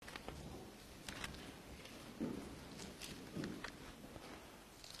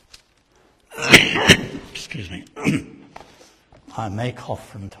me. I may cough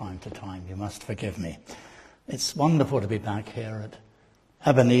from time to time. You must forgive me. It's wonderful to be back here at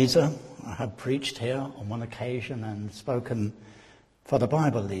Ebenezer. I have preached here on one occasion and spoken for the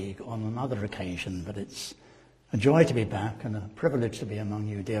Bible League on another occasion, but it's a joy to be back and a privilege to be among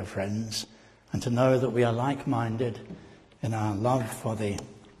you, dear friends, and to know that we are like-minded in our love for the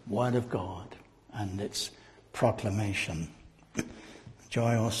Word of God and its proclamation.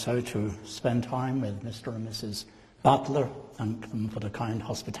 Joy also to spend time with Mr. and Mrs. Butler, thank them for the kind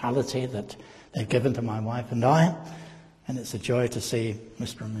hospitality that they've given to my wife and I, and it's a joy to see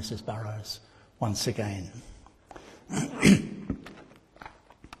Mr. and Mrs. Burrows once again.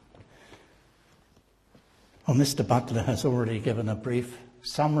 Well, Mr. Butler has already given a brief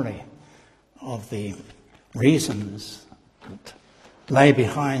summary of the reasons that lay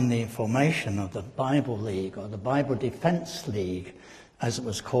behind the formation of the Bible League, or the Bible Defense League, as it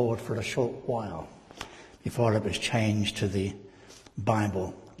was called for a short while, before it was changed to the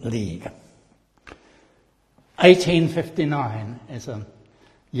Bible League. 1859 is a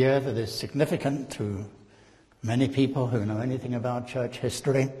year that is significant to many people who know anything about church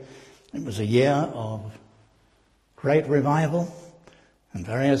history. It was a year of great revival in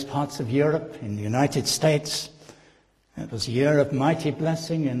various parts of Europe, in the United States. It was a year of mighty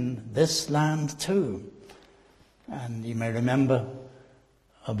blessing in this land too. And you may remember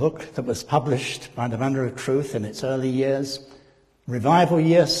a book that was published by the Banner of Truth in its early years, Revival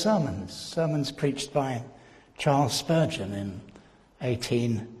Year Sermons preached by Charles Spurgeon in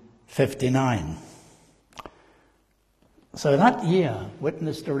 1859. So that year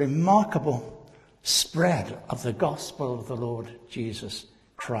witnessed a remarkable spread of the gospel of the Lord Jesus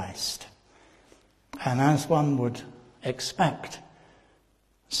Christ. And as one would expect,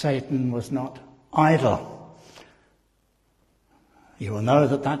 Satan was not idle. You will know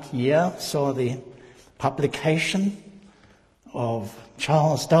that that year saw the publication of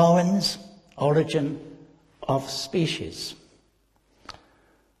Charles Darwin's Origin of Species.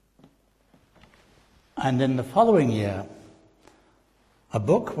 And in the following year, a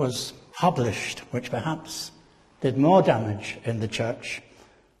book was published which perhaps did more damage in the church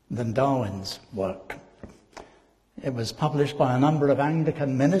than Darwin's work. It was published by a number of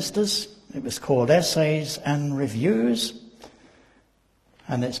Anglican ministers. It was called Essays and Reviews.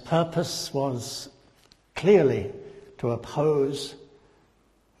 And its purpose was clearly to oppose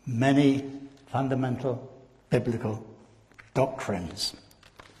many fundamental biblical doctrines.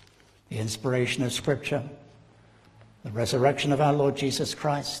 The inspiration of Scripture, the resurrection of our Lord Jesus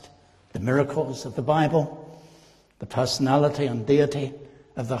Christ, the miracles of the Bible, the personality and deity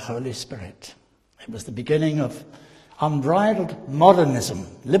of the Holy Spirit. It was the beginning of unbridled modernism,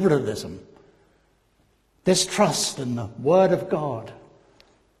 liberalism, distrust in the Word of God,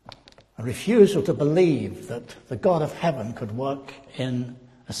 a refusal to believe that the God of heaven could work in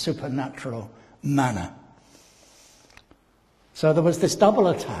a supernatural manner. So there was this double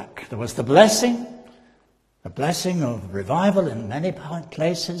attack. There was the blessing of revival in many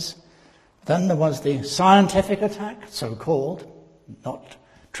places. Then there was the scientific attack, so-called, not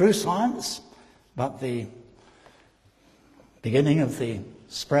true science, but the beginning of the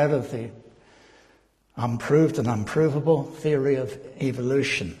spread of the unproved and unprovable theory of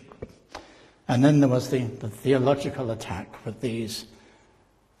evolution. And then there was the theological attack with these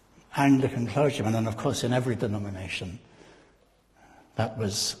Anglican clergymen, and of course in every denomination that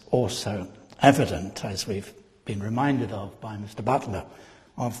was also evident, as we've been reminded of by Mr. Butler,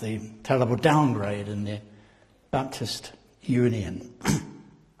 of the terrible downgrade in the Baptist Union.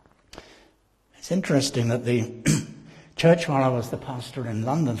 It's interesting that the church where I was the pastor in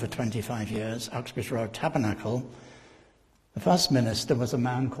London for 25 years, Uxbridge Road Tabernacle, the first minister was a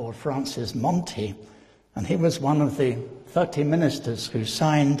man called Francis Monty, and he was one of the 30 ministers who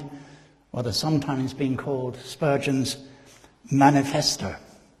signed what has sometimes been called Spurgeon's Manifesto.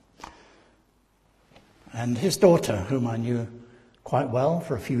 And his daughter, whom I knew quite well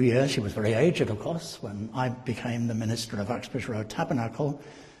for a few years, she was very aged, of course, when I became the minister of Uxbridge Road Tabernacle,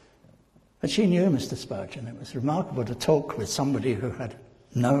 but she knew Mr. Spurgeon. It was remarkable to talk with somebody who had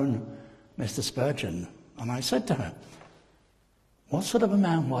known Mr. Spurgeon. And I said to her, "What sort of a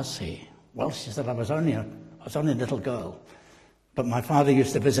man was he?" Well, she said, I was only a little girl. But my father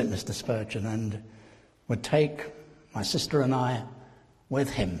used to visit Mr. Spurgeon and would take my sister and I with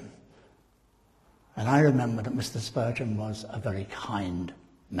him. And I remember that Mr. Spurgeon was a very kind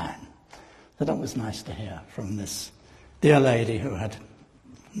man. So that was nice to hear from this dear lady who had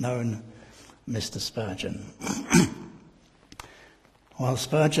known Mr. Spurgeon. Well,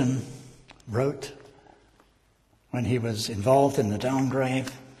 Spurgeon wrote when he was involved in the downgrade,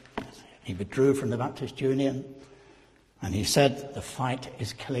 He withdrew from the Baptist Union, and he said, "The fight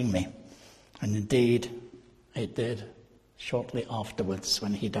is killing me." And indeed, it did shortly afterwards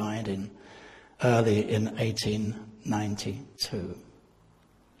when he died early in 1892.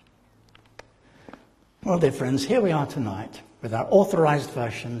 Well, dear friends, here we are tonight with our authorized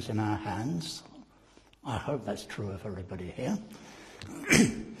versions in our hands. I hope that's true of everybody here.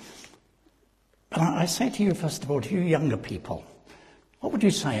 But I say to you, first of all, to you younger people, what would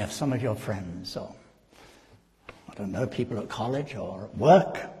you say if some of your friends, or I don't know, people at college or at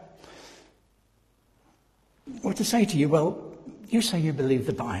work, were to say to you, well, you say you believe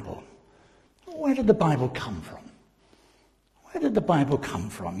the Bible. Where did the Bible come from? Where did the Bible come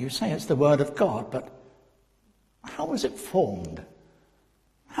from? You say it's the Word of God, but how was it formed?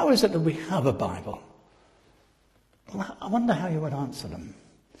 How is it that we have a Bible? Well, I wonder how you would answer them.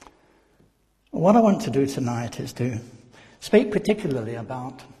 What I want to do tonight is to speak particularly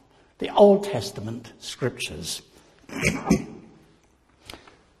about the Old Testament scriptures.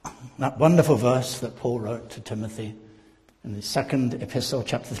 That wonderful verse that Paul wrote to Timothy in the second epistle,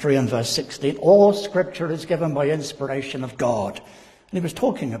 chapter 3 and verse 16, all scripture is given by inspiration of God. And he was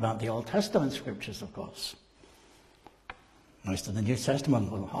talking about the Old Testament scriptures, of course. Most of the New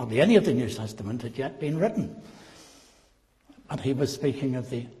Testament, well, hardly any of the New Testament had yet been written. But he was speaking of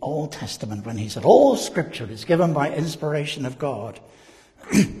the Old Testament when he said, all scripture is given by inspiration of God.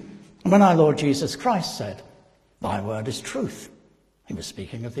 And when our Lord Jesus Christ said, thy word is truth, he was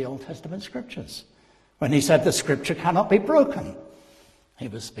speaking of the Old Testament scriptures. When he said the scripture cannot be broken, he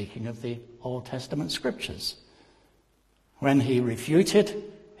was speaking of the Old Testament scriptures. When he refuted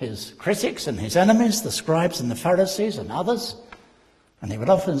his critics and his enemies, the scribes and the Pharisees and others, and he would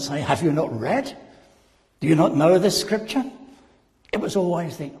often say, have you not read? Do you not know this scripture? It was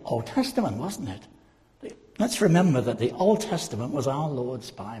always the Old Testament, wasn't it? Let's remember that the Old Testament was our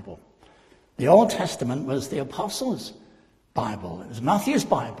Lord's Bible. The Old Testament was the Apostles' Bible. It was Matthew's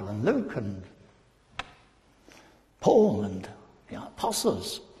Bible and Luke and Paul and the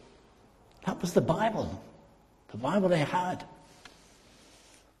Apostles. That was the Bible they had.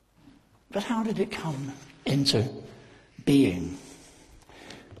 But how did it come into being?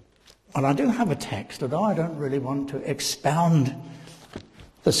 Well, I do have a text, although I don't really want to expound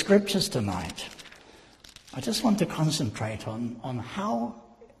the scriptures tonight. I just want to concentrate on how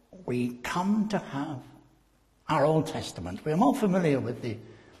we come to have our Old Testament. We are more familiar with the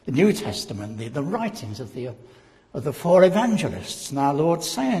New Testament, the writings of the four evangelists, and our Lord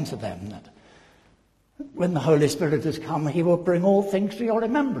saying to them that when the Holy Spirit has come, he will bring all things to your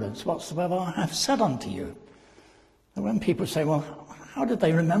remembrance, whatsoever I have said unto you. And when people say, well, how did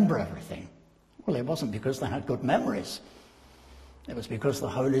they remember everything? Well, it wasn't because they had good memories. It was because the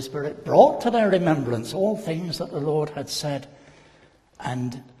Holy Spirit brought to their remembrance all things that the Lord had said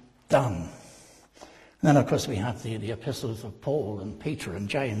and done. And then, of course, we have the epistles of Paul and Peter and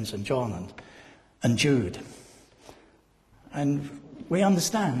James and John and Jude. And we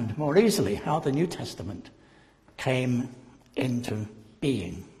understand more easily how the New Testament came into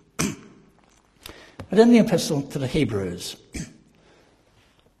being. But in the epistle to the Hebrews,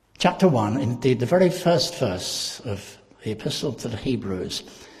 chapter 1, indeed the very first verse of the epistle to the Hebrews,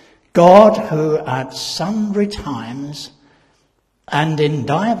 God, who at sundry times and in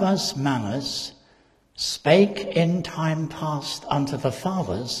divers manners spake in time past unto the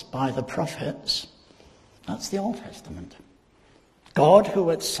fathers by the prophets. That's the Old Testament. God, who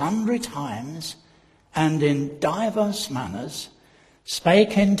at sundry times and in divers manners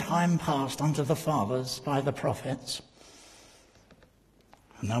spake in time past unto the fathers by the prophets.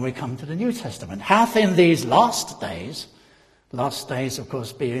 And now we come to the New Testament. Hath in these last days, of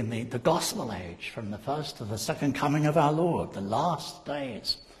course, being the gospel age, from the first to the second coming of our Lord, the last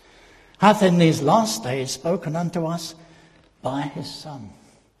days, hath in these last days spoken unto us by his Son.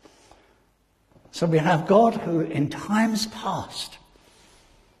 So we have God who in times past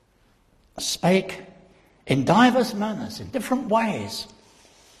spake in divers manners, in different ways,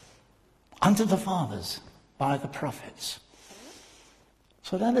 unto the fathers by the prophets.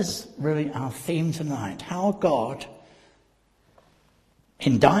 So that is really our theme tonight, how God,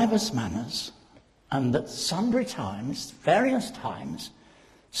 in divers manners, and at sundry times, various times,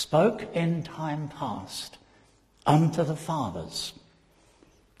 spoke in time past unto the fathers,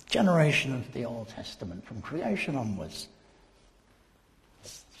 generation of the Old Testament, from creation onwards,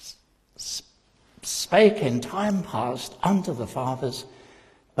 spake in time past unto the fathers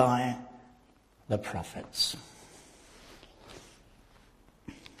by the prophets.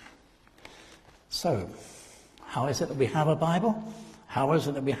 So, how is it that we have a Bible? How is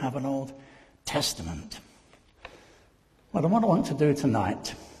it that we have an Old Testament? Well, what I want to do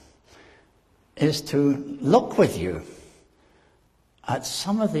tonight is to look with you at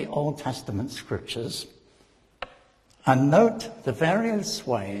some of the Old Testament scriptures and note the various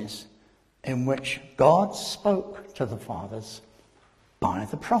ways in which God spoke to the fathers by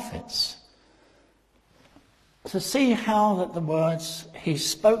the prophets. To see how that the words he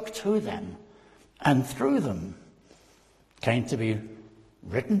spoke to them and through them came to be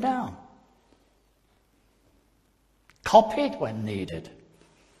written down, copied when needed,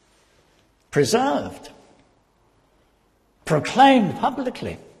 preserved, proclaimed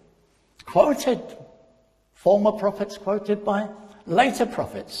publicly, quoted, former prophets quoted by later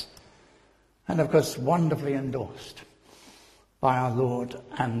prophets, and of course wonderfully endorsed by our Lord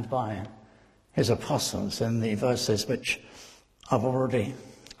and by his apostles in the verses which I've already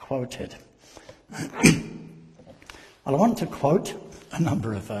quoted. Well, I want to quote a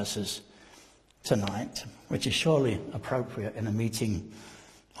number of verses tonight, which is surely appropriate in a meeting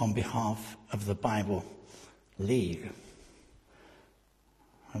on behalf of the Bible League.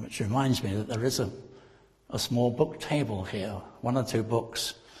 Which reminds me that there is a small book table here, 1 or 2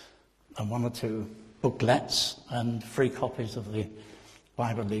 books and 1 or 2 booklets and free copies of the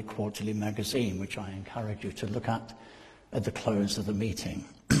Bible League Quarterly magazine, which I encourage you to look at the close of the meeting.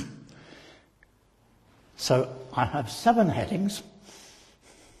 So I have 7 headings,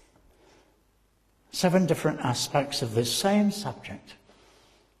 7 different aspects of this same subject,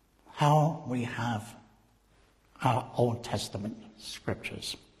 how we have our Old Testament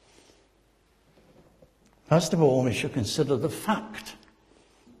scriptures. First of all, we should consider the fact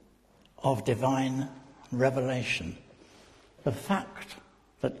of divine revelation, the fact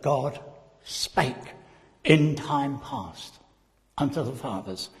that God spake in time past unto the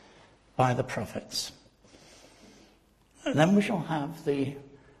fathers by the prophets. And then we shall have the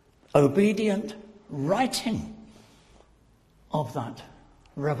obedient writing of that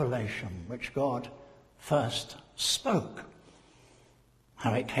revelation which God first spoke,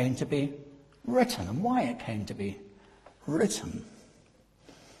 how it came to be written and why it came to be written.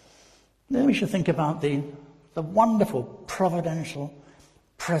 Then we should think about the wonderful providential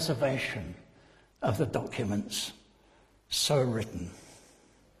preservation of the documents so written.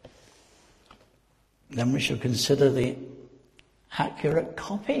 Then we should consider the accurate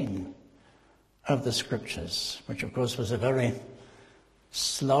copying of the scriptures, which of course was a very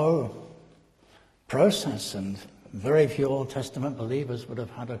slow process, and very few Old Testament believers would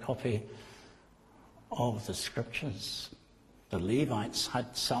have had a copy of the scriptures. The Levites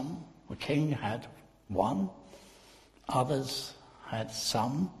had some, the king had one, others had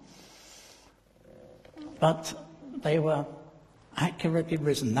some, but they were accurately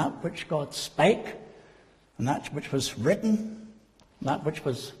written. That which God spake and that which was written, that which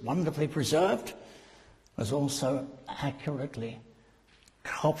was wonderfully preserved, was also accurately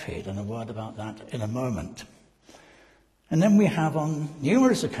copied, and a word about that in a moment. And then we have on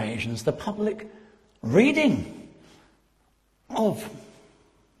numerous occasions the public reading of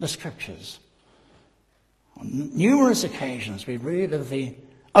the scriptures. On numerous occasions we read of the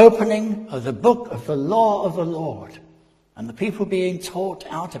opening of the book of the law of the Lord, and the people being taught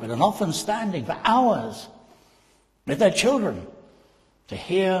out of it, and often standing for hours with their children to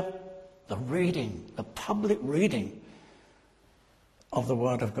hear the reading, the public reading of the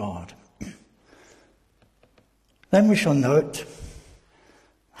Word of God. Then we shall note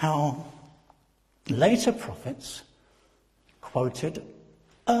how later prophets quoted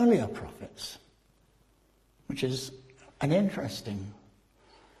earlier prophets, which is an interesting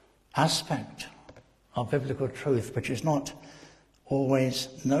aspect of biblical truth, which is not always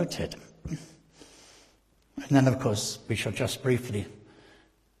noted. And then, of course, we shall just briefly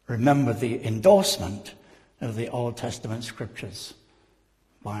remember the endorsement of the Old Testament scriptures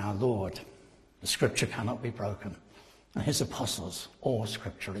by our Lord. The scripture cannot be broken. And his apostles, all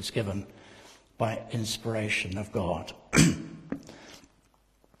scripture is given by inspiration of God.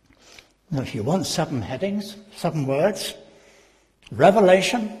 Now, if you want 7 headings, 7 words: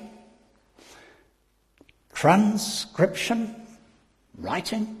 revelation, transcription,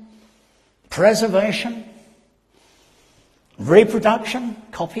 writing, preservation, reproduction,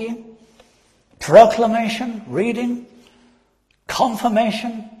 copying, proclamation, reading,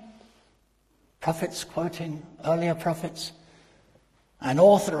 confirmation, prophets quoting earlier prophets, and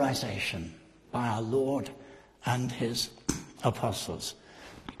authorization by our Lord and his apostles.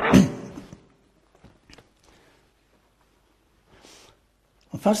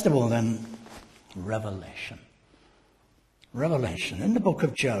 First of all, then, revelation. Revelation. In the book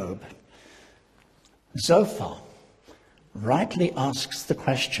of Job, Zophar rightly asks the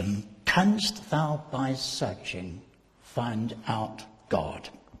question, "Canst thou by searching find out God?"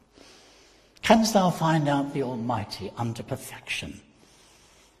 Canst thou find out the Almighty unto perfection?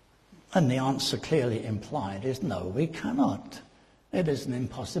 And the answer clearly implied is no, we cannot. It is an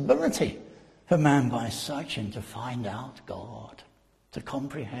impossibility for man by searching to find out God, to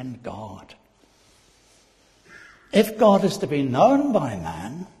comprehend God. If God is to be known by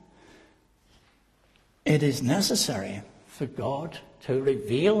man, it is necessary for God to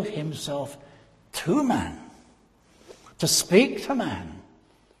reveal himself to man, to speak to man,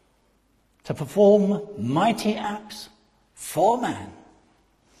 to perform mighty acts for man.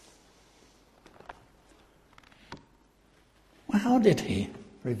 Well, how did he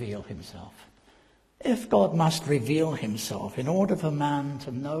reveal himself? If God must reveal himself in order for man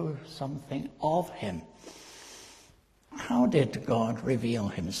to know something of him, how did God reveal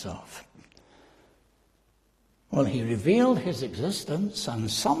himself? Well, he revealed his existence and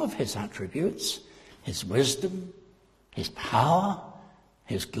some of his attributes, his wisdom, his power,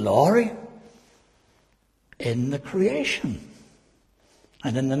 his glory, in the creation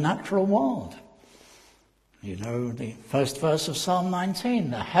and in the natural world. You know the first verse of Psalm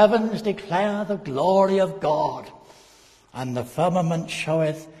 19, the heavens declare the glory of God, and the firmament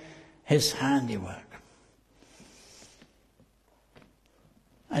showeth his handiwork.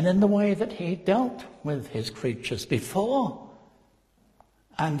 And in the way that he dealt with his creatures before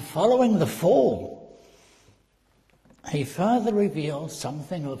and following the fall, he further reveals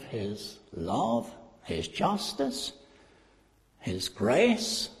something of his love, his justice, his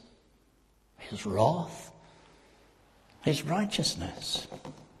grace, his wrath, his righteousness.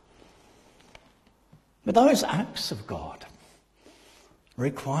 But those acts of God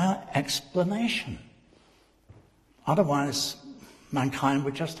require explanation. Otherwise, mankind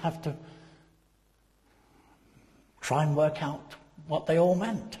would just have to try and work out what they all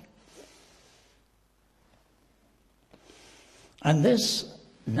meant. And this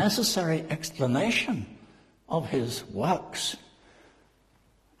necessary explanation of his works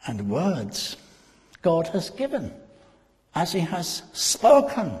and words God has given as he has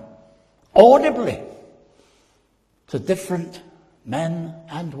spoken audibly to different men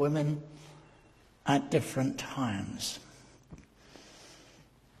and women at different times.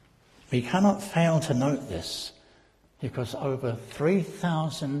 We cannot fail to note this because over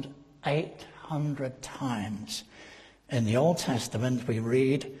 3,800 times in the Old Testament we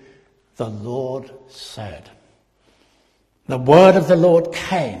read, the Lord said. The word of the Lord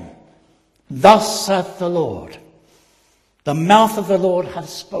came. Thus saith the Lord. The mouth of the Lord hath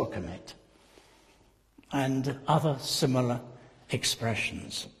spoken it. And other similar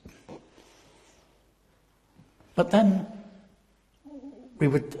expressions. But then we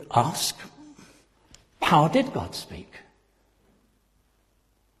would ask, how did God speak?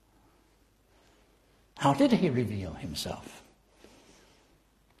 How did he reveal himself?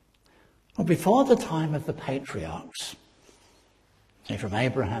 Well, before the time of the patriarchs, say from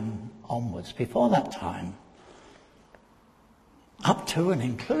Abraham onwards, before that time, up to and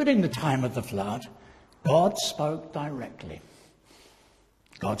including the time of the flood, God spoke directly.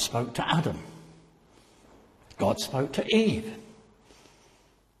 God spoke to Adam. God spoke to Eve.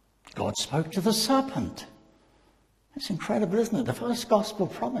 God spoke to the serpent. It's incredible, isn't it? The first gospel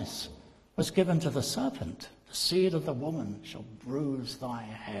promise was given to the serpent. The seed of the woman shall bruise thy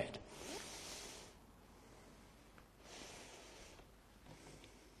head.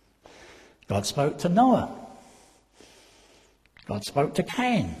 God spoke to Noah. God spoke to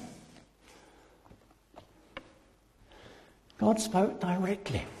Cain. God spoke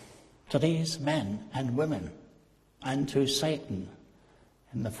directly to these men and women and to Satan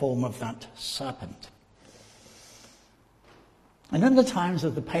in the form of that serpent. And in the times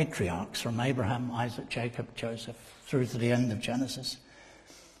of the patriarchs, from Abraham, Isaac, Jacob, Joseph, through to the end of Genesis,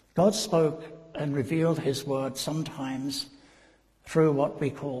 God spoke and revealed his word sometimes through what we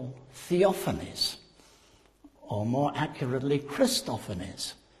call theophanies, or more accurately,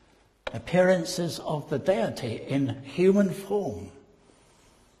 Christophanies, appearances of the deity in human form.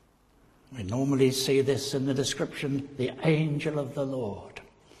 We normally see this in the description, the angel of the Lord.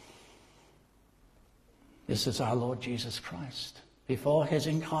 This is our Lord Jesus Christ, before his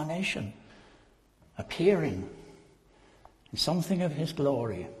incarnation, appearing in something of his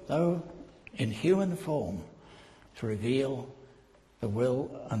glory, though in human form, to reveal the will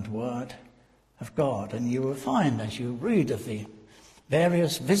and word of God. And you will find, as you read of the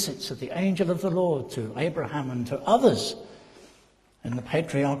various visits of the angel of the Lord to Abraham and to others in the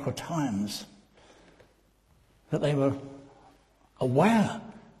patriarchal times, that they were aware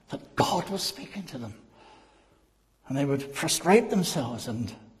that God was speaking to them. And they would prostrate themselves.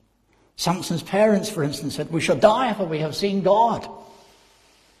 And Samson's parents, for instance, said, "We shall die, for we have seen God."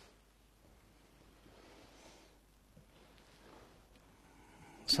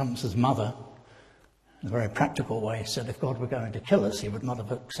 Samson's mother, in a very practical way, said if God were going to kill us, he would not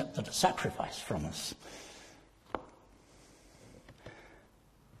have accepted a sacrifice from us.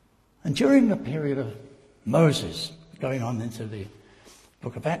 And during the period of Moses, going on into the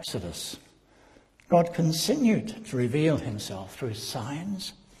book of Exodus, God continued to reveal himself through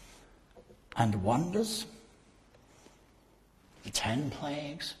signs and wonders, the 10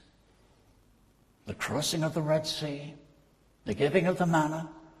 plagues, the crossing of the Red Sea, the giving of the manna,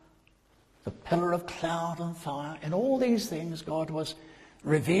 the pillar of cloud and fire. In all these things, God was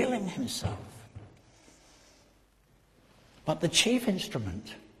revealing himself. But the chief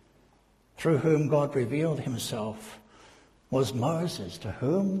instrument through whom God revealed himself was Moses, to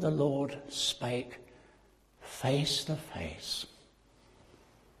whom the Lord spake face to face.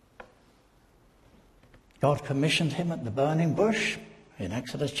 God commissioned him at the burning bush in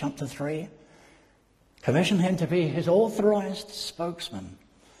Exodus chapter 3, commissioned him to be his authorized spokesman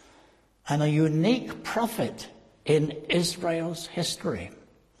and a unique prophet in Israel's history.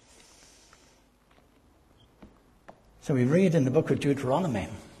 So we read in the book of Deuteronomy,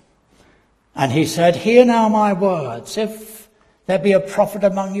 and he said, "Hear now my words. If there be a prophet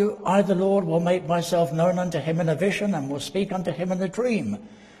among you, I, the Lord, will make myself known unto him in a vision and will speak unto him in a dream.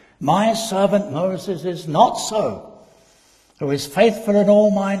 My servant Moses is not so, who is faithful in all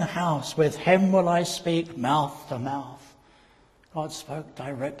mine house. With him will I speak mouth to mouth." God spoke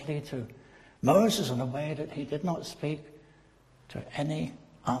directly to Moses in a way that he did not speak to any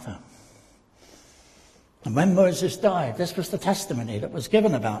other. And when Moses died, this was the testimony that was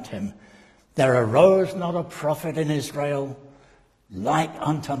given about him. "There arose not a prophet in Israel like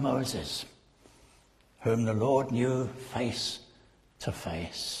unto Moses, whom the Lord knew face to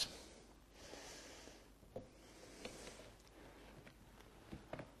face."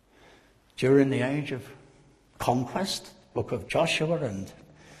 During the age of conquest, the book of Joshua and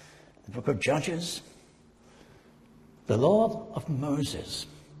the book of Judges, the law of Moses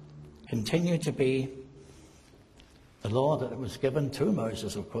continued to be the law that was given to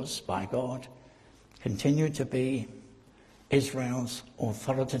Moses, of course, by God, continued to be Israel's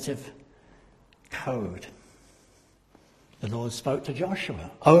authoritative code. The Lord spoke to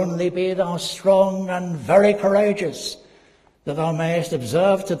Joshua, "Only be thou strong and very courageous, that thou mayest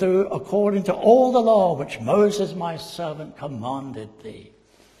observe to do according to all the law which Moses my servant commanded thee.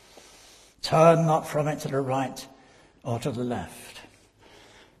 Turn not from it to the right or to the left."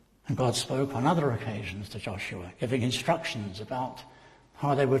 And God spoke on other occasions to Joshua, giving instructions about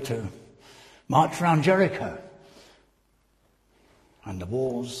how they were to march around Jericho, and the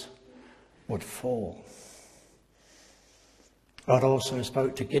walls would fall. God also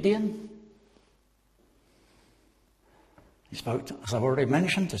spoke to Gideon. He spoke, as I've already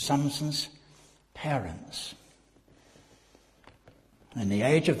mentioned, to Samson's parents. In the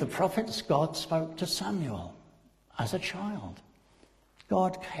age of the prophets, God spoke to Samuel as a child.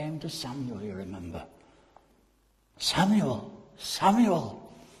 God came to Samuel, you remember. "Samuel,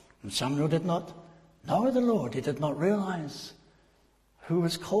 Samuel." And Samuel did not know the Lord. He did not realize who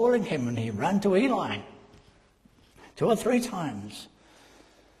was calling him, and he ran to Eli 2 or 3 times.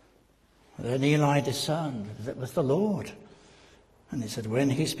 Then Eli discerned that it was the Lord. And he said,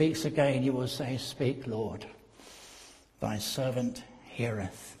 "When he speaks again, you will say, 'Speak, Lord, thy servant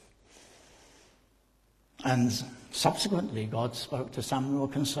heareth.'" And subsequently, God spoke to Samuel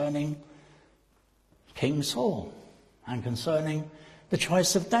concerning King Saul and concerning the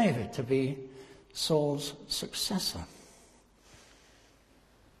choice of David to be Saul's successor.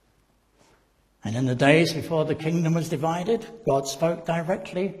 And in the days before the kingdom was divided, God spoke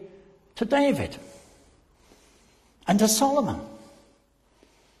directly to David and to Solomon,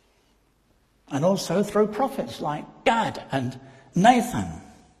 and also through prophets like Gad and Nathan.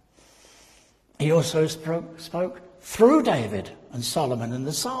 He also spoke through David and Solomon in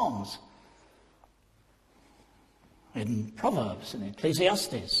the Psalms, in Proverbs and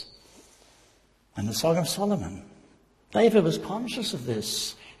Ecclesiastes, and the Song of Solomon. David was conscious of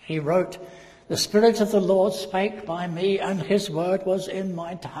this. He wrote, "The Spirit of the Lord spake by me, and his word was in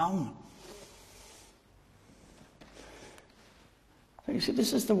my tongue." So you see,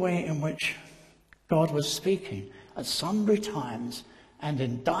 this is the way in which God was speaking at sundry times and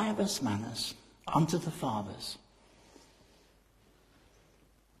in divers manners unto the fathers.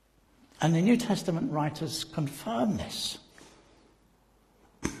 And the New Testament writers confirm this.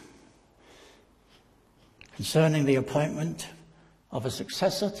 Concerning the appointment of a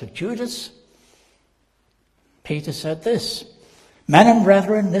successor to Judas, Peter said this, "Men and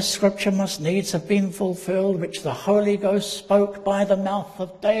brethren, this scripture must needs have been fulfilled, which the Holy Ghost spoke by the mouth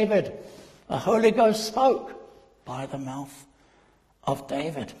of David." The Holy Ghost spoke by the mouth of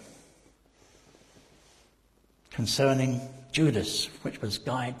David concerning Judas, which was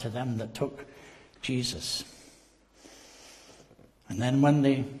guide to them that took Jesus. And then when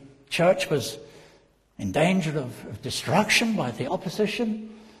the church was in danger of destruction by the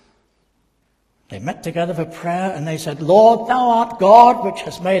opposition, they met together for prayer and they said, Lord, thou art God, which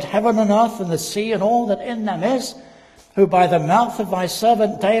has made heaven and earth and the sea and all that in them is, who by the mouth of thy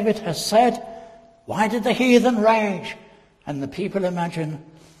servant David has said, why did the heathen rage and the people imagine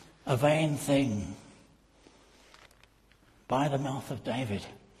a vain thing? By the mouth of David,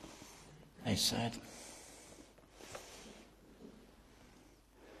 they said.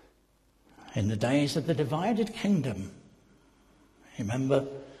 In the days of the divided kingdom, remember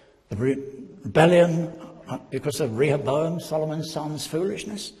the rebellion because of Rehoboam, Solomon's son's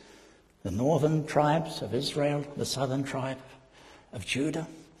foolishness, the northern tribes of Israel, the southern tribe of Judah.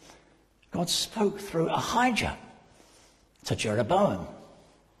 God spoke through Ahijah to Jeroboam,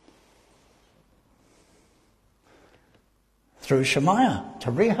 through Shemaiah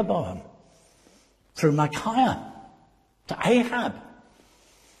to Rehoboam, through Micaiah to Ahab.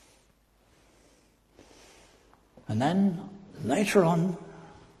 And then later on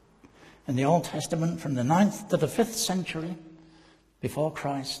in the Old Testament, from the 9th to the 5th century before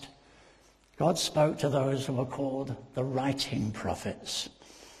Christ, God spoke to those who were called the writing prophets.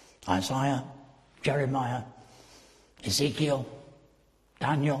 Isaiah, Jeremiah, Ezekiel,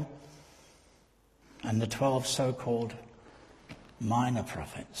 Daniel, and the 12 so-called minor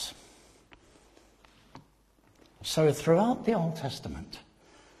prophets. So throughout the Old Testament,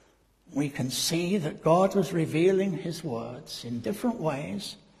 we can see that God was revealing his words in different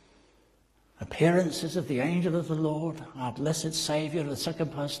ways. Appearances of the angel of the Lord, our blessed Saviour, the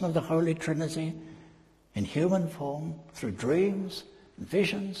second person of the Holy Trinity, in human form, through dreams,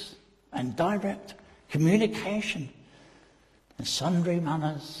 visions, and direct communication in sundry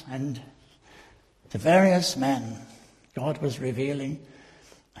manners, and to various men, God was revealing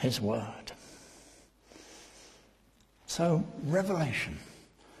his word. So, revelation.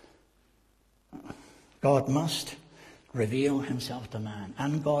 God must reveal himself to man,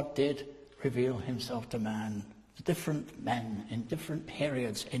 and God did reveal himself to man, different men in different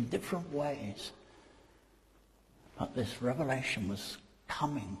periods, in different ways. But this revelation was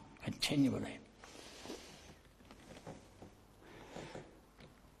coming continually.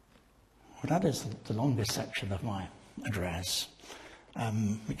 Well, that is the longest section of my address.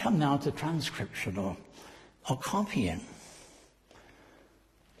 We come now to transcription or copying.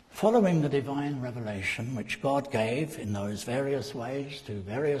 Following the divine revelation which God gave in those various ways to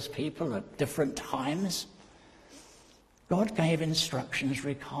various people at different times, God gave instructions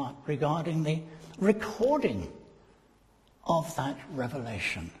regarding the recording of that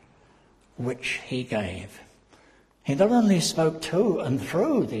revelation which he gave. He not only spoke to and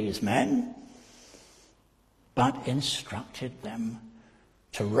through these men, but instructed them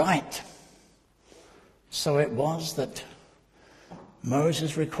to write. So it was that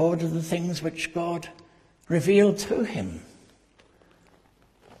Moses recorded the things which God revealed to him.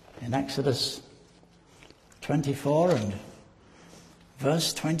 In Exodus 24 and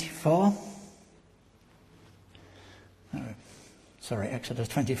verse 24. Exodus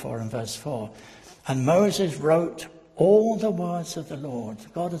 24 and verse 4. And Moses wrote all the words of the Lord.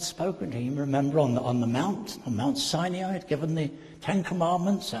 God had spoken to him, remember, on Mount Sinai, had given the Ten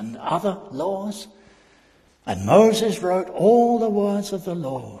Commandments and other laws. And Moses wrote all the words of the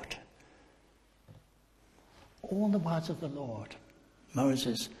Lord. All the words of the Lord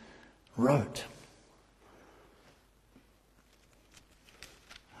Moses wrote.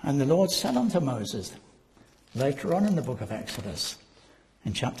 And the Lord said unto Moses, later on in the book of Exodus,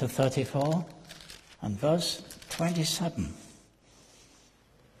 in chapter 34 and verse 27.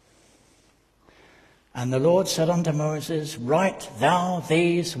 And the Lord said unto Moses, write thou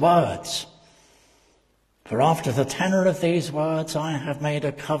these words. For after the tenor of these words I have made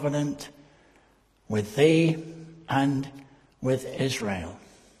a covenant with thee and with Israel.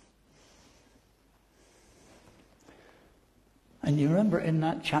 And you remember in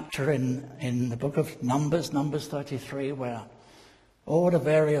that chapter in the book of Numbers 33, where all the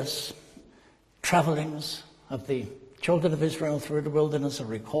various travellings of the children of Israel through the wilderness are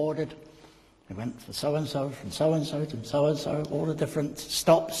recorded. They went for so-and-so, from so-and-so to so-and-so, all the different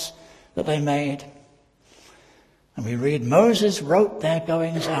stops that they made. And we read, Moses wrote their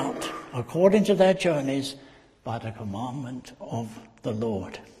goings out according to their journeys by the commandment of the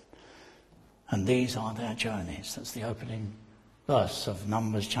Lord. And these are their journeys. That's the opening verse of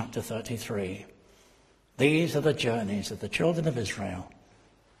Numbers chapter 33. These are the journeys of the children of Israel.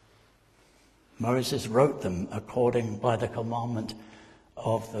 Moses wrote them according by the commandment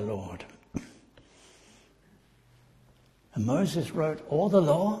of the Lord. And Moses wrote all the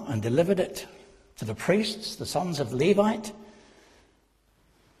law and delivered it to the priests, the sons of Levite,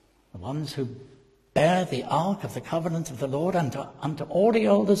 the ones who bear the ark of the covenant of the Lord, and unto all the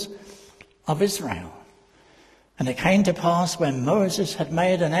elders of Israel. And it came to pass, when Moses had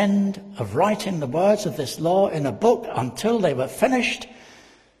made an end of writing the words of this law in a book until they were finished,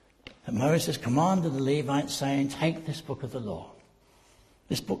 that Moses commanded the Levites, saying, take this book of the law,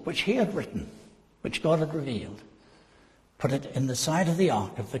 this book which he had written, which God had revealed, put it in the side of the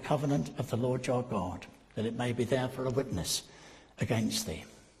ark of the covenant of the Lord your God, that it may be there for a witness against thee.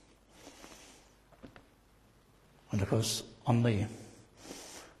 And of course, on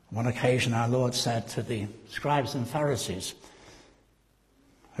one occasion our Lord said to the scribes and Pharisees,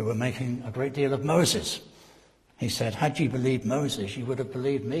 who were making a great deal of Moses, he said, had you believed Moses, you would have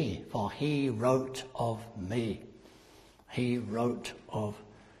believed me, for he wrote of me. He wrote of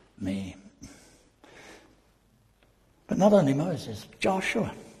me. But not only Moses,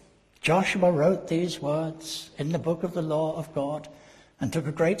 Joshua. Joshua wrote these words in the book of the law of God, and took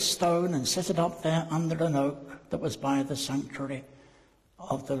a great stone and set it up there under an oak that was by the sanctuary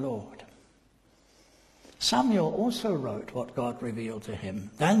of the Lord. Samuel also wrote what God revealed to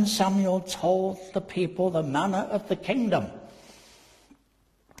him. Then Samuel told the people the manner of the kingdom.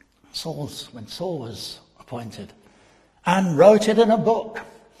 When Saul was appointed, and wrote it in a book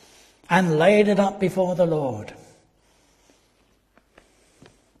and laid it up before the Lord.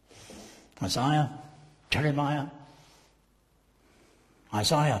 Isaiah, Jeremiah,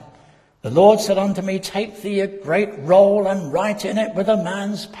 Isaiah. The Lord said unto me, take thee a great roll and write in it with a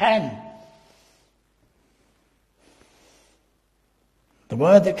man's pen. The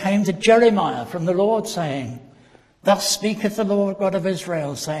word that came to Jeremiah from the Lord, saying, thus speaketh the Lord God of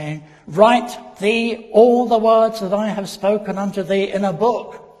Israel, saying, write thee all the words that I have spoken unto thee in a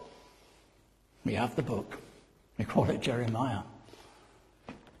book. We have the book. We call it Jeremiah.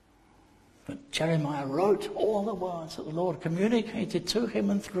 But Jeremiah wrote all the words that the Lord communicated to him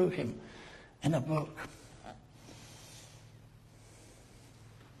and through him in a book.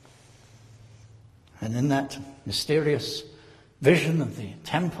 And in that mysterious vision of the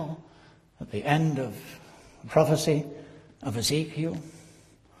temple at the end of the prophecy of Ezekiel,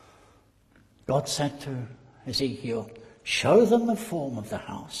 God said to Ezekiel, show them the form of the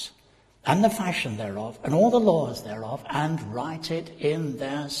house and the fashion thereof and all the laws thereof, and write it in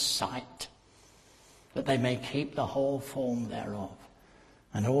their sight, that they may keep the whole form thereof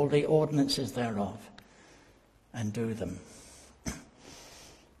and all the ordinances thereof, and do them.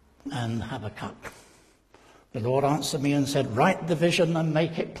 And Habakkuk, the Lord answered me and said, write the vision and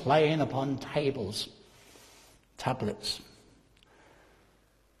make it plain upon tablets.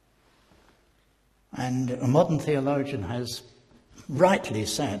 And a modern theologian has rightly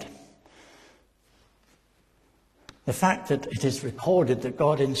said, the fact that it is recorded that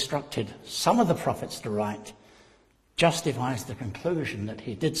God instructed some of the prophets to write justifies the conclusion that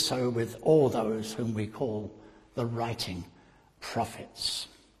he did so with all those whom we call the writing prophets.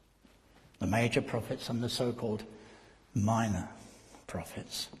 The major prophets and the so-called minor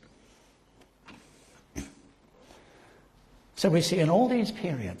prophets. So we see in all these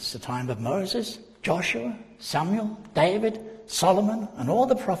periods, the time of Moses, Joshua, Samuel, David, Solomon, and all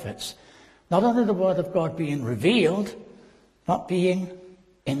the prophets, not only the word of God being revealed, but being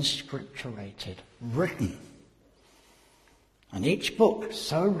inscripturated, written. And each book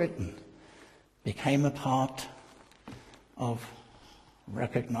so written became a part of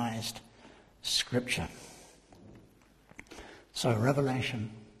recognized Scripture. So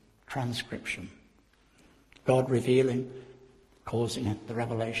revelation, transcription, God revealing, causing the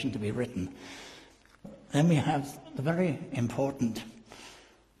revelation to be written. Then we have the very important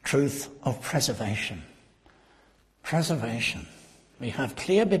truth of preservation. Preservation. We have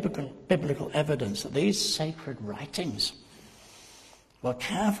clear biblical evidence that these sacred writings were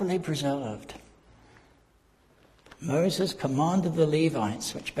carefully preserved. Moses commanded the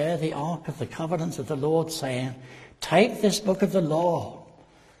Levites, which bear the ark of the covenant of the Lord, saying, take this book of the law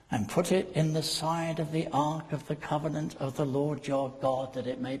and put it in the side of the ark of the covenant of the Lord your God, that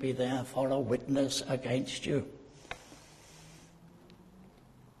it may be there for a witness against you.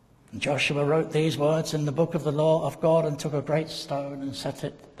 And Joshua wrote these words in the book of the law of God, and took a great stone and set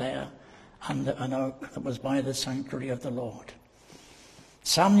it there under an oak that was by the sanctuary of the Lord.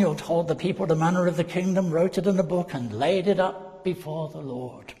 Samuel told the people the manner of the kingdom, wrote it in a book, and laid it up before the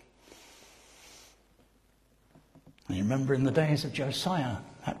Lord. And you remember in the days of Josiah,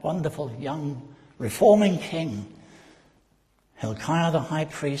 that wonderful young reforming king, Hilkiah the high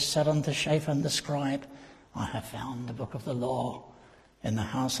priest said unto Shaphan the scribe, I have found the book of the law in the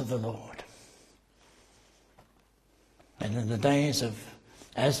house of the Lord. And in the days of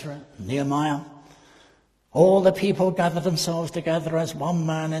Ezra and Nehemiah, all the people gathered themselves together as one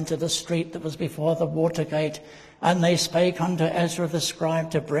man into the street that was before the water gate, and they spake unto Ezra the scribe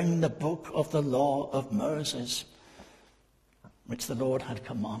to bring the book of the law of Moses, which the Lord had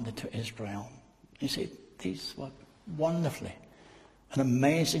commanded to Israel. You see, these were wonderfully and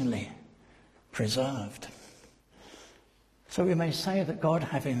amazingly preserved. So we may say that God,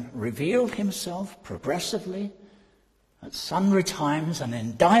 having revealed himself progressively at sundry times and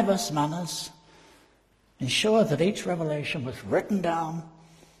in diverse manners, ensured that each revelation was written down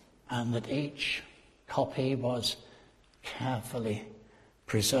and that each copy was carefully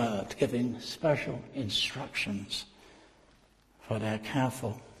preserved, giving special instructions for their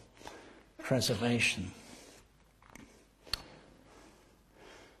careful preservation.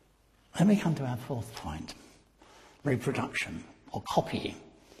 Then we come to our fourth point, reproduction or copying.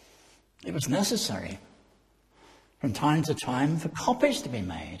 It was necessary from time to time for copies to be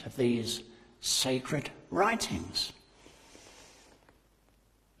made of these sacred writings.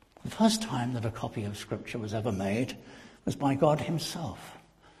 The first time that a copy of Scripture was ever made was by God himself,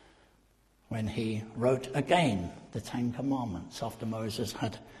 when he wrote again the Ten Commandments after Moses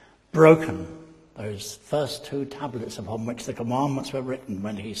had broken those first two tablets upon which the commandments were written,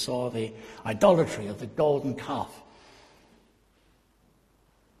 when he saw the idolatry of the golden calf.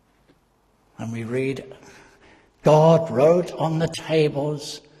 And we read, God wrote on the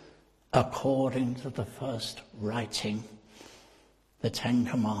tables according to the first writing, the Ten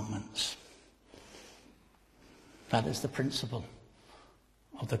Commandments. That is the principle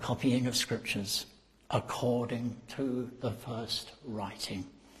of the copying of scriptures, according to the first writing.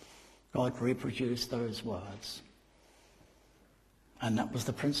 God reproduced those words. And that was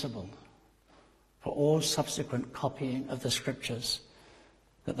the principle for all subsequent copying of the scriptures,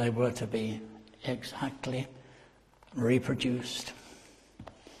 that they were to be exactly reproduced.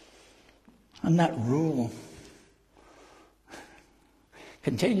 And that rule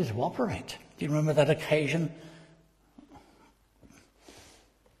continued to operate. Do you remember that occasion?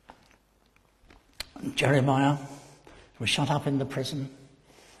 Jeremiah was shut up in the prison,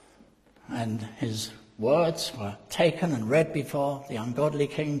 and his words were taken and read before the ungodly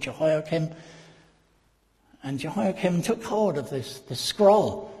king Jehoiakim. And Jehoiakim took hold of this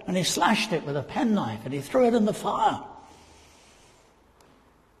scroll, and he slashed it with a penknife, and he threw it in the fire.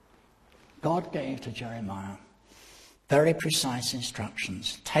 God gave to Jeremiah very precise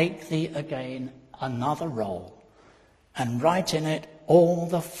instructions. Take thee again another roll, and write in it all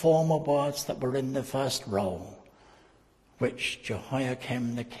the former words that were in the first roll, which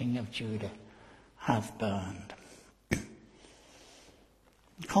Jehoiakim the king of Judah hath burned.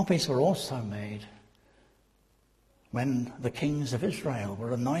 Copies were also made when the kings of Israel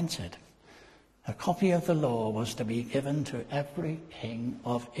were anointed. A copy of the law was to be given to every king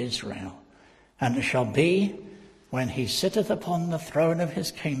of Israel. And it shall be, when he sitteth upon the throne of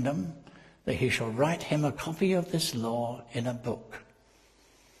his kingdom, that he shall write him a copy of this law in a book.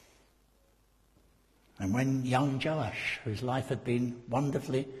 And when young Joash, whose life had been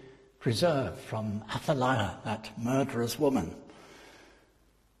wonderfully preserved from Athaliah, that murderous woman,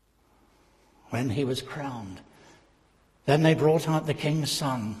 when he was crowned, then they brought out the king's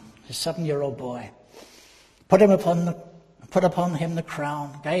son, his 7-year-old boy, put upon him the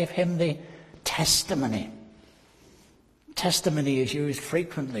crown, gave him the testimony. Testimony is used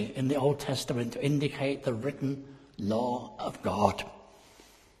frequently in the Old Testament to indicate the written law of God.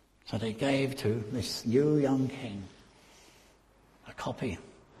 So they gave to this new young king a copy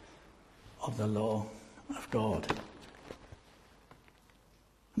of the law of God.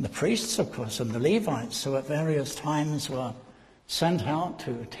 And the priests, of course, and the Levites, who at various times were sent out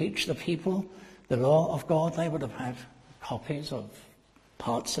to teach the people the law of God, they would have had copies of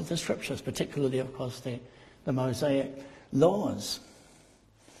parts of the scriptures, particularly, of course, the Mosaic laws.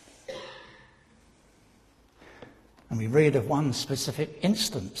 And we read of one specific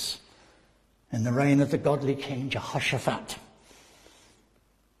instance in the reign of the godly king Jehoshaphat.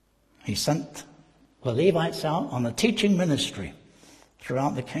 He sent the Levites out on a teaching ministry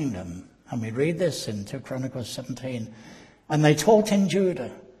throughout the kingdom. And we read this in 2 Chronicles 17. And they taught in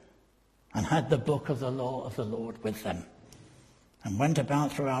Judah, and had the book of the law of the Lord with them, and went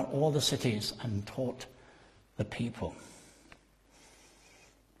about throughout all the cities and taught the people.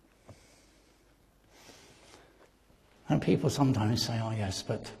 And people sometimes say, oh yes,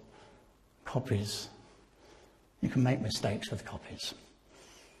 but copies, you can make mistakes with copies.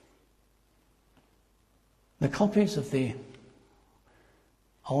 The copies of the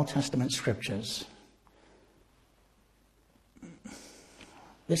Old Testament scriptures,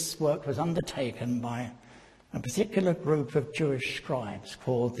 this work was undertaken by a particular group of Jewish scribes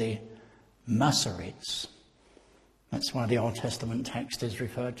called the Masoretes. That's why the Old Testament text is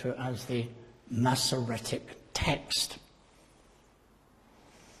referred to as the Masoretic text.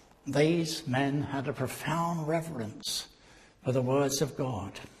 These men had a profound reverence for the words of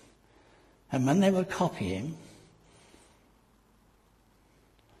God. And when they were copying,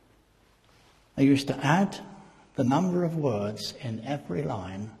 they used to add the number of words in every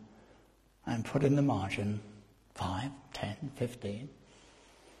line and put in the margin 5, 10, 15,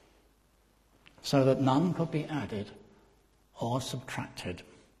 so that none could be added or subtracted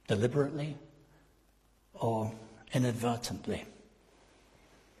deliberately or inadvertently.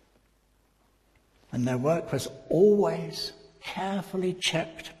 And their work was always carefully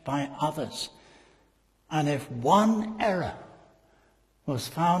checked by others. And if one error was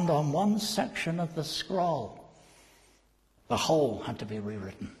found on one section of the scroll, the whole had to be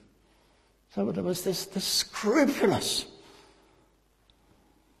rewritten. So there was this scrupulous,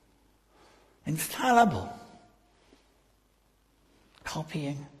 infallible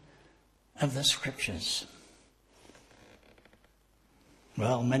copying of the scriptures.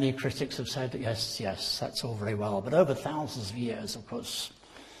 Well, many critics have said, yes, that's all very well, but over thousands of years, of course,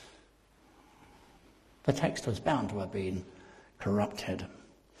 the text was bound to have been corrupted.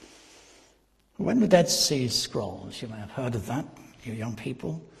 When the Dead Sea Scrolls, you may have heard of that, you young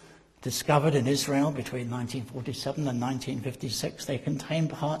people, discovered in Israel between 1947 and 1956, they contain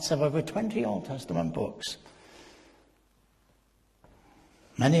parts of over 20 Old Testament books.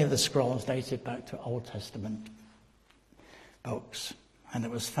 Many of the scrolls dated back to Old Testament books, and it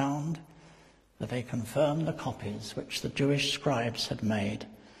was found that they confirmed the copies which the Jewish scribes had made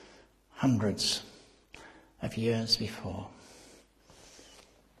hundreds of years before.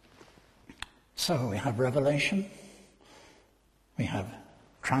 So we have revelation, we have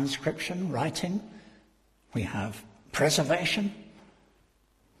transcription, writing, we have preservation,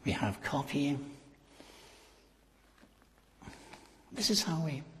 we have copying. This is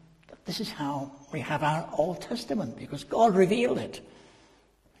how we have our Old Testament, because God revealed it.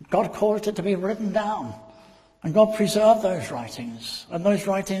 God caused it to be written down, and God preserved those writings, and those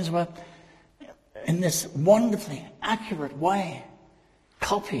writings were in this wonderfully accurate way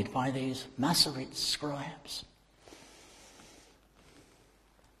copied by these Masorete scribes.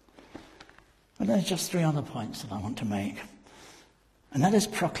 And there's just 3 other points that I want to make. And that is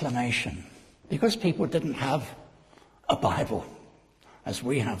proclamation. Because people didn't have a Bible, as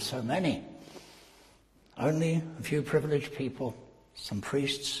we have so many. Only a few privileged people, some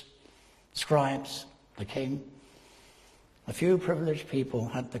priests, scribes, the king. A few privileged people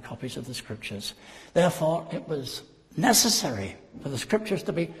had the copies of the scriptures. Therefore, it was necessary for the scriptures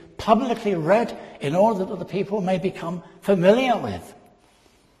to be publicly read in order that the people may become familiar with.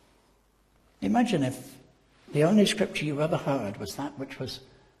 Imagine if the only scripture you ever heard was that which was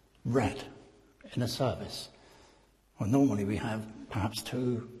read in a service. Well, normally we have perhaps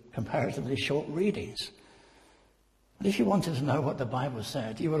 2 comparatively short readings. But if you wanted to know what the Bible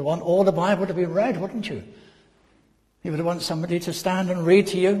said, you would want all the Bible to be read, wouldn't you? You would want somebody to stand and read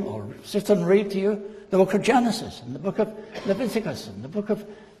to you, or sit and read to you, the book of Genesis, and the book of Leviticus, and the book of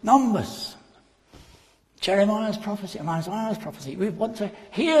Numbers, Jeremiah's prophecy, and Isaiah's prophecy. We want to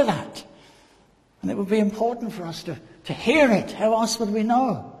hear that. And it would be important for us to hear it. How else would we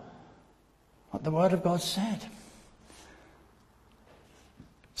know what the Word of God said?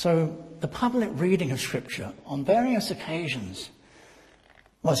 So the public reading of Scripture on various occasions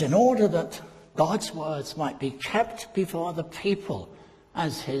was in order that God's words might be kept before the people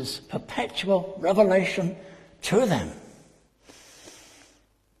as his perpetual revelation to them.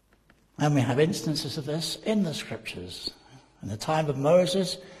 And we have instances of this in the Scriptures. In the time of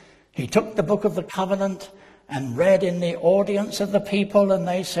Moses, he took the book of the covenant and read in the audience of the people, and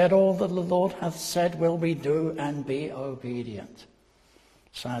they said, "All that the Lord hath said will we do, and be obedient."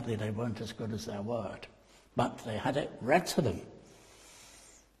 Sadly, they weren't as good as their word, but they had it read to them.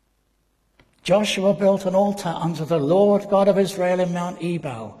 Joshua built an altar unto the Lord God of Israel in Mount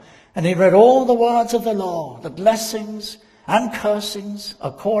Ebal, and he read all the words of the law, the blessings and cursings,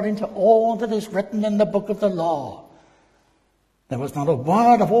 according to all that is written in the book of the law. There was not a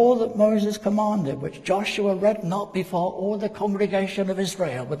word of all that Moses commanded which Joshua read not before all the congregation of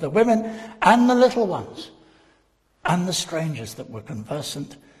Israel, with the women and the little ones, and the strangers that were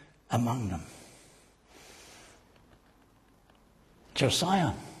conversant among them.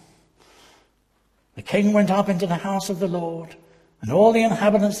 Josiah, the king, went up into the house of the Lord, and all the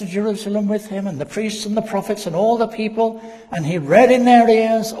inhabitants of Jerusalem with him, and the priests and the prophets and all the people. And he read in their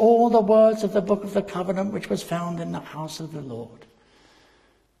ears all the words of the book of the covenant which was found in the house of the Lord.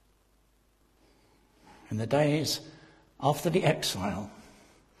 In the days after the exile,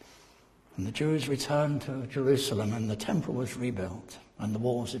 and the Jews returned to Jerusalem, and the temple was rebuilt, and the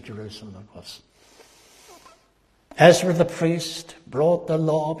walls of Jerusalem, of course. Ezra the priest brought the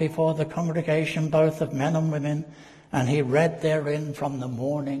law before the congregation, both of men and women, and he read therein from the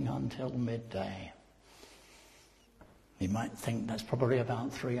morning until midday. You might think that's probably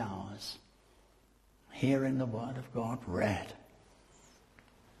about 3 hours. Hearing the word of God read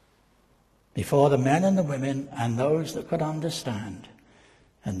before the men and the women and those that could understand.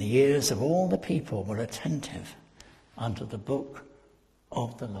 And the ears of all the people were attentive unto the book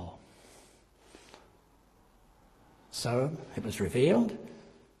of the law. So it was revealed,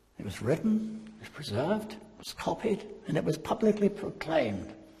 it was written, it was preserved, it was copied, and it was publicly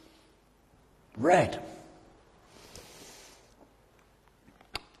proclaimed, read.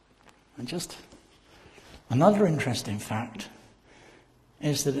 And just another interesting fact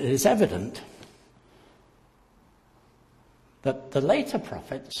is that it is evident that the later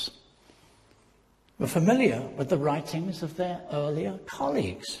prophets were familiar with the writings of their earlier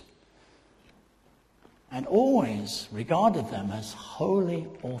colleagues and always regarded them as wholly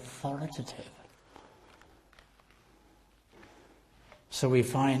authoritative. So we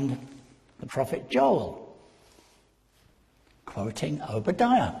find the prophet Joel quoting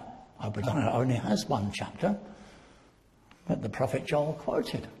Obadiah. Obadiah only has 1 chapter, but the prophet Joel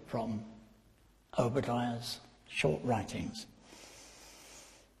quoted from Obadiah's short writings.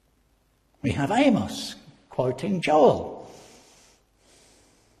 We have Amos quoting Joel.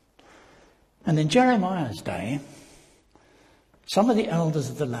 And in Jeremiah's day, some of the elders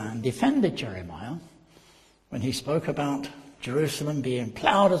of the land defended Jeremiah when he spoke about Jerusalem being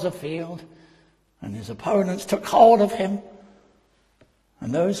ploughed as a field, and his opponents took hold of him.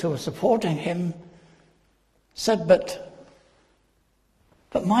 And those who were supporting him said, but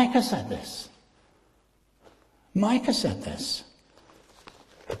Micah said this. Micah said this.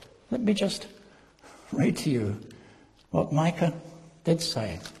 Let me just read to you what Micah did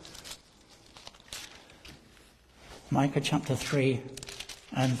say. Micah chapter 3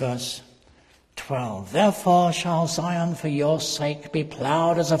 and verse 12. Therefore shall Zion for your sake be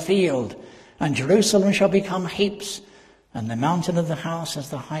ploughed as a field, and Jerusalem shall become heaps, and the mountain of the house as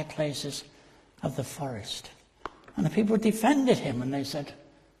the high places of the forest. And the people defended him, and they said,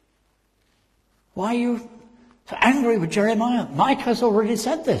 why are you so angry with Jeremiah? Micah's already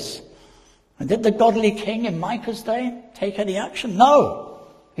said this. And did the godly king in Micah's day take any action? No.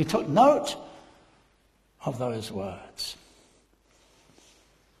 He took note of those words.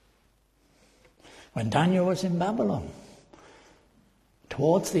 When Daniel was in Babylon,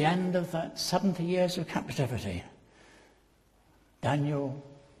 towards the end of that 70 years of captivity, Daniel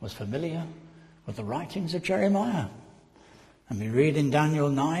was familiar with the writings of Jeremiah. And we read in Daniel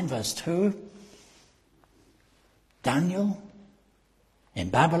 9 verse 2, Daniel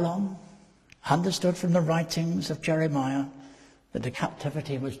in Babylon understood from the writings of Jeremiah that the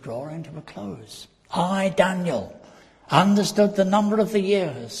captivity was drawing to a close. I, Daniel, understood the number of the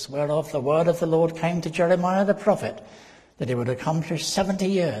years whereof the word of the Lord came to Jeremiah the prophet, that he would accomplish 70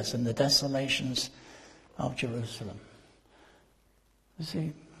 years in the desolations of Jerusalem. You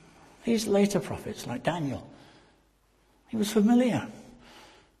see, these later prophets like Daniel, he was familiar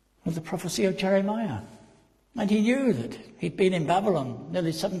with the prophecy of Jeremiah. And he knew that he'd been in Babylon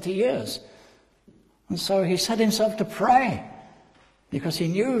nearly 70 years. And so he set himself to pray because he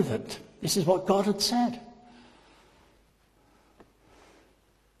knew that this is what God had said.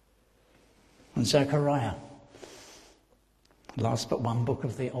 And Zechariah, last but one book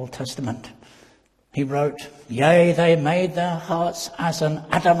of the Old Testament, he wrote, Yea, they made their hearts as an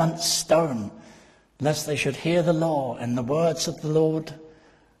adamant stone, lest they should hear the law and the words of the Lord,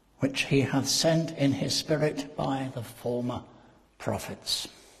 which he hath sent in his spirit by the former prophets.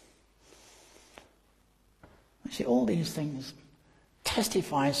 You see, all these things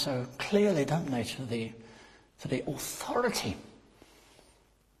testify so clearly, don't they, to the authority,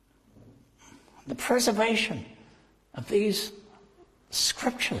 the preservation of these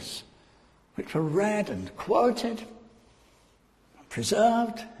scriptures, which were read and quoted,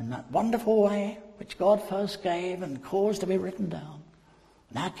 preserved in that wonderful way which God first gave and caused to be written down,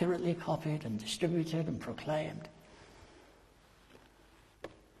 and accurately copied and distributed and proclaimed.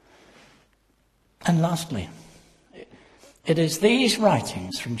 And lastly, it is these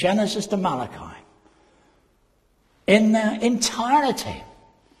writings from Genesis to Malachi, in their entirety,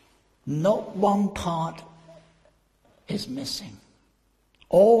 not one part is missing.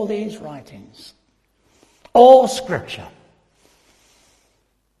 all these writings, all Scripture,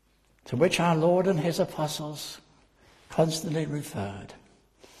 to which our Lord and his apostles constantly referred.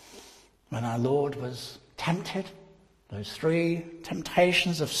 When our Lord was tempted, those 3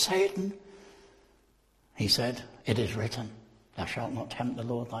 temptations of Satan, he said, "It is written, thou shalt not tempt the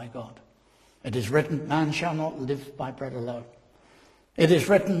Lord thy God. It is written, man shall not live by bread alone. It is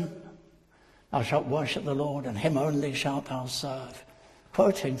written, thou shalt worship the Lord, and him only shalt thou serve."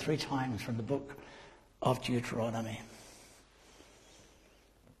 Quoting 3 times from the book of Deuteronomy.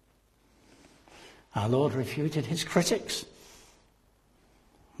 Our Lord refuted his critics.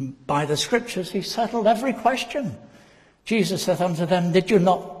 By the Scriptures he settled every question. Jesus said unto them, "Did you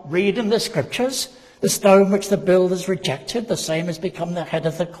not read in the Scriptures, the stone which the builders rejected, the same has become the head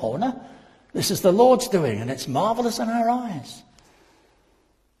of the corner? This is the Lord's doing, and it's marvelous in our eyes."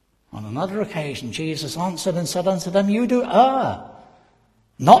 On another occasion, Jesus answered and said unto them, "You do err,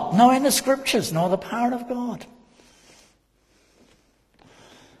 not knowing the Scriptures, nor the power of God."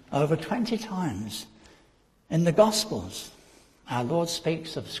 Over 20 times in the Gospels, our Lord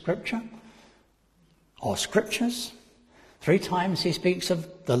speaks of Scripture or Scriptures. 3 times he speaks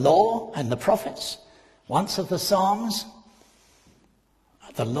of the law and the prophets. Once of the Psalms,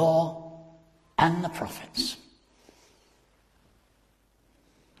 the law and the prophets.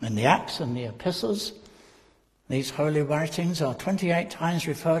 In the Acts and the Epistles, these holy writings are 28 times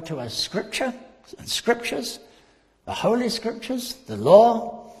referred to as Scripture and Scriptures, the Holy Scriptures, the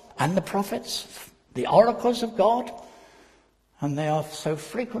law and the prophets, the oracles of God, and they are so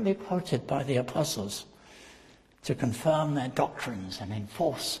frequently quoted by the apostles to confirm their doctrines and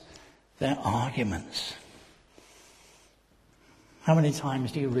enforce their arguments. How many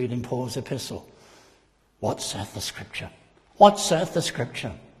times do you read in Paul's epistle, "What saith the Scripture? What saith the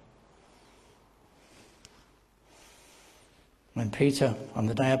Scripture?" When Peter, on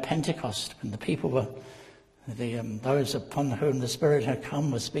the day of Pentecost, when the people were, those upon whom the Spirit had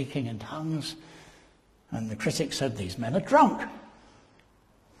come were speaking in tongues, and the critics said, "These men are drunk."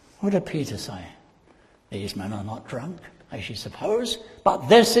 What did Peter say? "These men are not drunk, as you suppose, but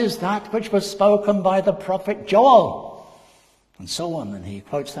this is that which was spoken by the prophet Joel." And so on, and he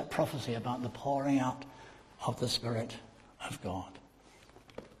quotes that prophecy about the pouring out of the Spirit of God.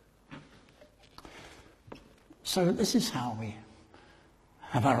 So this is how we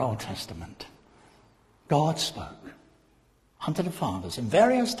have our Old Testament. God spoke unto the fathers in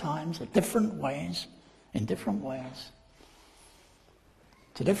various times, in different ways,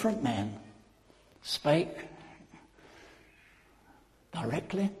 to different men, spake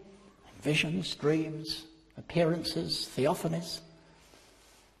directly, in visions, dreams, appearances, theophanies.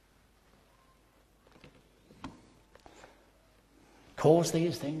 Caused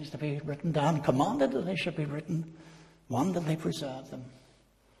these things to be written down, commanded that they should be written, wanted they preserve them,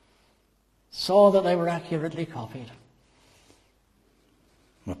 saw that they were accurately copied,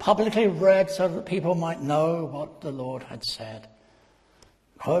 were publicly read so that people might know what the Lord had said,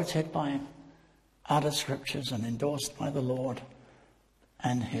 quoted by other Scriptures and endorsed by the Lord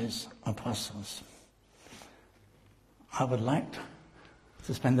and his apostles. I would like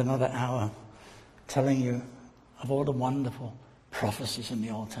to spend another hour telling you of all the wonderful prophecies in the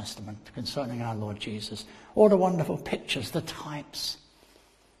Old Testament concerning our Lord Jesus, all the wonderful pictures, the types.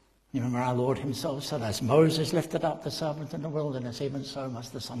 You remember our Lord himself said, "As Moses lifted up the serpent in the wilderness, even so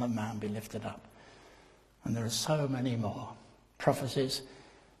must the Son of Man be lifted up." And there are so many more prophecies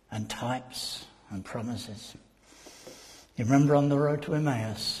and types and promises. You remember on the road to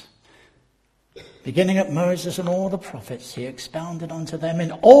Emmaus, beginning at Moses and all the prophets, he expounded unto them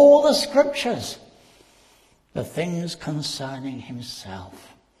in all the Scriptures the things concerning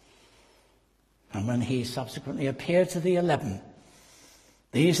himself. And when he subsequently appeared to the 11,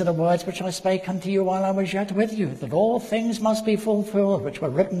 "These are the words which I spake unto you while I was yet with you, that all things must be fulfilled which were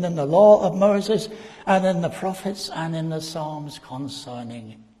written in the law of Moses and in the prophets and in the Psalms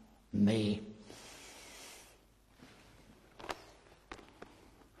concerning me."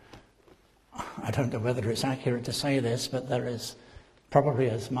 I don't know whether it's accurate to say this, but there is probably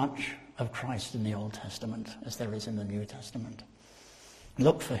as much of Christ in the Old Testament as there is in the New Testament.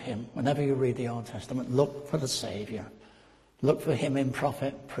 Look for him. Whenever you read the Old Testament, look for the Saviour. Look for him in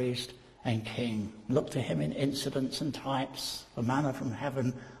prophet, priest, and king. Look to him in incidents and types. The manna from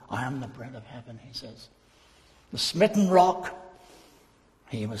heaven, "I am the bread of heaven," he says. The smitten rock,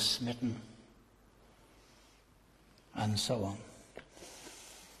 he was smitten. And so on.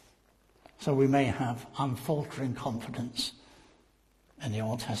 So we may have unfaltering confidence in the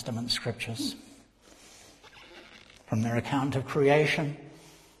Old Testament Scriptures, from their account of creation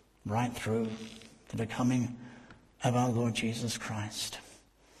right through to the coming of our Lord Jesus Christ.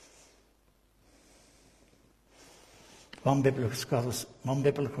 One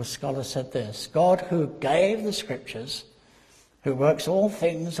biblical scholar said this: God, who gave the Scriptures, who works all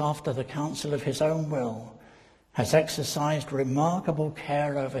things after the counsel of his own will, has exercised remarkable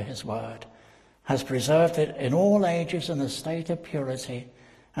care over his word, has preserved it in all ages in a state of purity,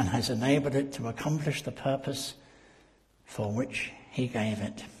 and has enabled it to accomplish the purpose for which he gave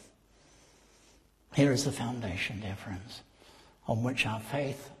it. Here is the foundation, dear friends, on which our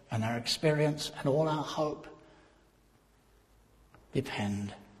faith and our experience and all our hope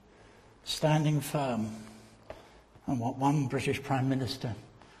depend, standing firm on what one British Prime Minister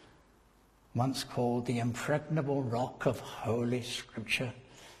once called the impregnable rock of Holy Scripture.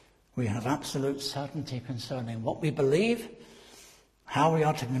 We have absolute certainty concerning what we believe, how we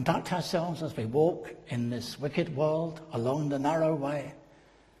are to conduct ourselves as we walk in this wicked world along the narrow way,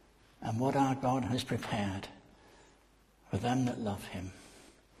 and what our God has prepared for them that love him.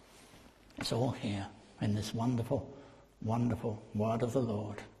 It's all here in this wonderful, wonderful word of the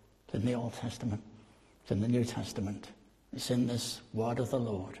Lord. It's in the Old Testament. It's in the New Testament. It's in this word of the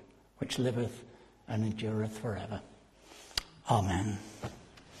Lord, which liveth and endureth forever. Amen.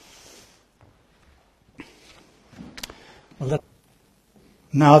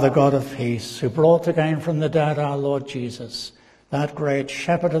 Now the God of peace, who brought again from the dead our Lord Jesus, that great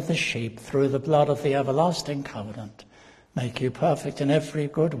shepherd of the sheep, through the blood of the everlasting covenant, make you perfect in every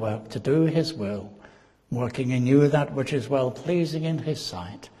good work to do his will, working in you that which is well-pleasing in his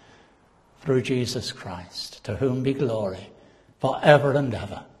sight, through Jesus Christ, to whom be glory for ever and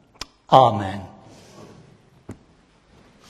ever. Amen.